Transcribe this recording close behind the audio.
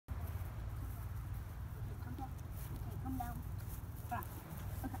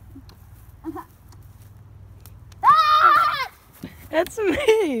It's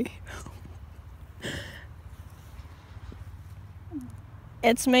me.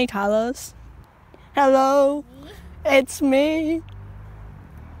 It's me, Carlos. Hello. Me? It's me.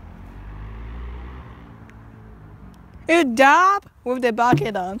 You stop with the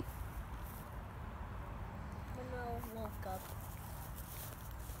bucket on. Oh no, woke up.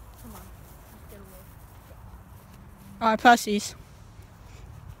 Come on, let's get away. Alright, pussies.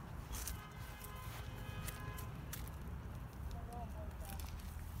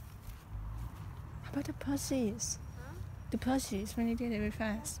 How about the pussies? Huh? The pussies, when you did it very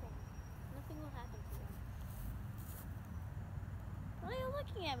fast. Nothing will happen to them. Why are you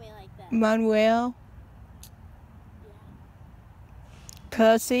looking at me like that? Manuel, Yeah.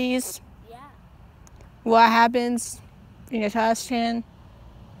 pussies. Yeah. What happens in the touchdown?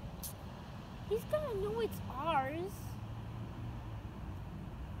 He's gonna know it's ours.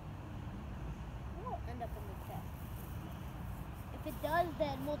 It won't end up in the chest. If it does,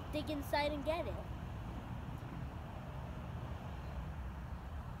 then we'll dig inside and get it.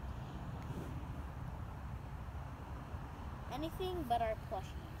 Anything but our plushies.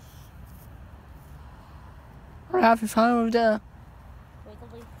 We're having fun with the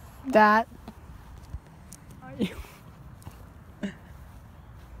Wiggly. that. Are you?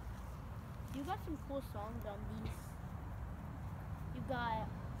 You got some cool songs on these. You got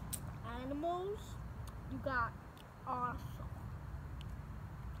animals. You got awesome.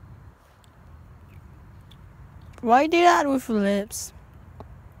 Why do that with your lips?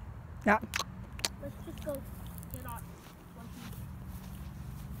 Yeah. Let's just go get on one piece.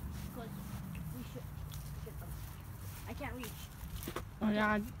 Because we should get them. I can't reach. Oh yeah,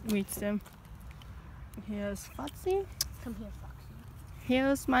 I reached them. Here's Foxy. Come here, Foxy.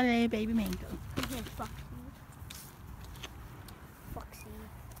 Here's my little baby mango. Come here, Foxy. Foxy.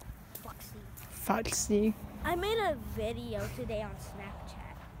 Foxy. Foxy. I made a video today on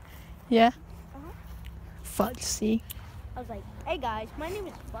Snapchat. Yeah? Uh-huh. Foxy. I was like, hey guys, my name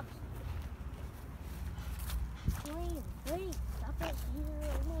is Foxy. Wait, stop it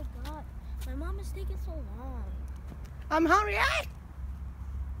here. Oh my god. My mom is taking so long. I'm hungry.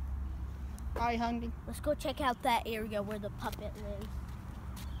 Are you hungry? Let's go check out that area where the puppet lives.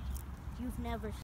 You've never